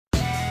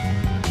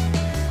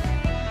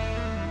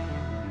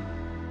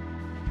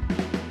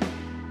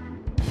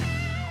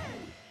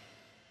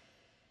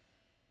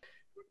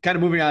kind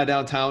of moving out of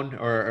downtown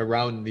or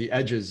around the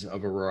edges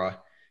of Aurora,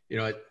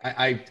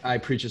 I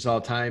preach this all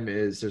the time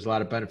is there's a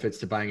lot of benefits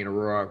to buying in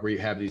Aurora where you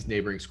have these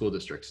neighboring school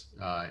districts.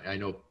 I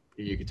know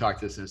you can talk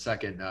to this in a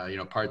second.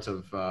 Parts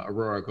of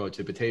Aurora go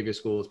to Batavia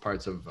schools,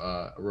 parts of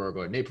Aurora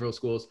go to Naperville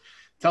schools.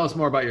 Tell us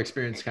more about your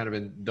experience kind of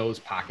in those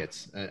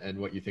pockets and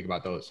what you think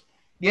about those.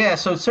 Yeah,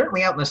 so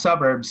certainly out in the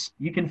suburbs,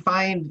 you can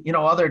find,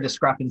 other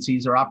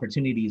discrepancies or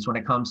opportunities when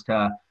it comes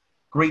to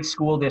great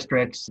school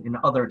districts in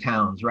other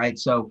towns, right?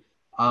 So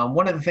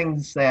one of the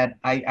things that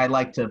I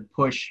like to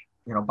push,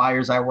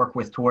 buyers I work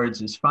with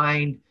towards is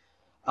find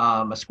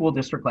a school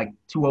district like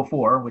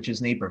 204, which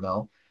is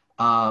Naperville,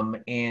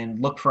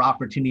 and look for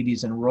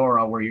opportunities in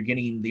Aurora where you're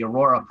getting the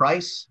Aurora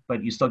price,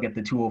 but you still get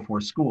the 204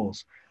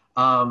 schools.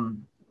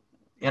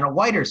 In a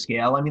wider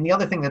scale, I mean, the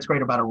other thing that's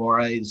great about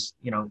Aurora is,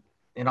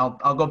 and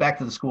I'll go back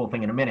to the school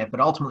thing in a minute, but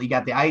ultimately you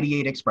got the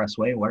I-88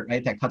 expressway,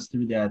 right, that cuts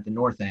through the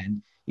north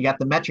end. You got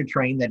the Metro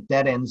train that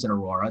dead ends in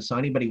Aurora. So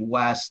anybody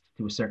west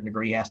to a certain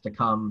degree has to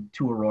come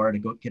to Aurora to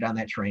go get on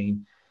that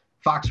train.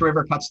 Fox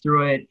River cuts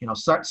through it,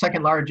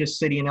 second largest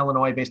city in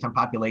Illinois based on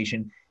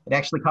population. It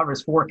actually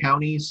covers 4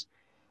 counties,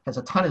 has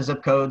a ton of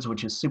zip codes,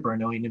 which is super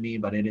annoying to me,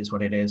 but it is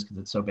what it is because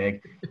it's so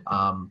big,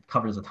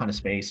 covers a ton of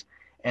space.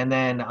 And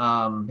then,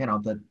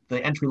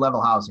 the entry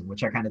level housing,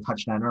 which I kind of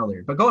touched on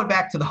earlier. But going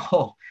back to the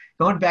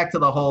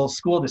whole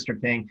school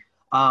district thing,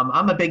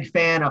 I'm a big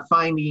fan of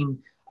finding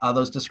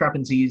those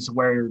discrepancies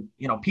where,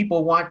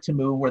 people want to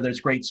move where there's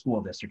great school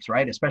districts,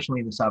 right?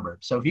 Especially in the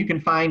suburbs. So if you can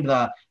find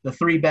the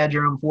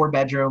 3-bedroom,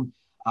 4-bedroom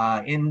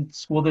in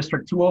school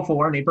district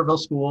 204, Naperville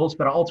schools,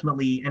 but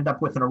ultimately end up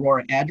with an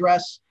Aurora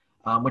address,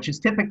 which is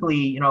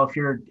typically, if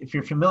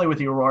you're familiar with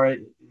the Aurora,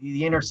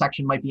 the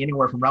intersection might be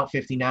anywhere from Route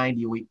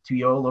 59 to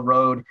Yola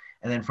Road,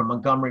 and then from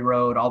Montgomery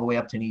Road all the way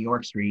up to New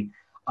York Street.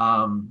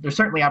 There's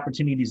certainly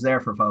opportunities there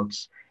for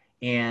folks.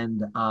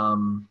 And,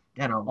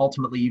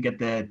 ultimately you get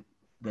the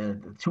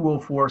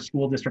 204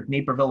 school district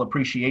Naperville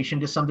appreciation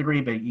to some degree,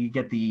 but you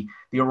get the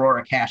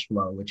Aurora cash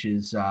flow, which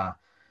is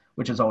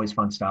always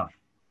fun stuff.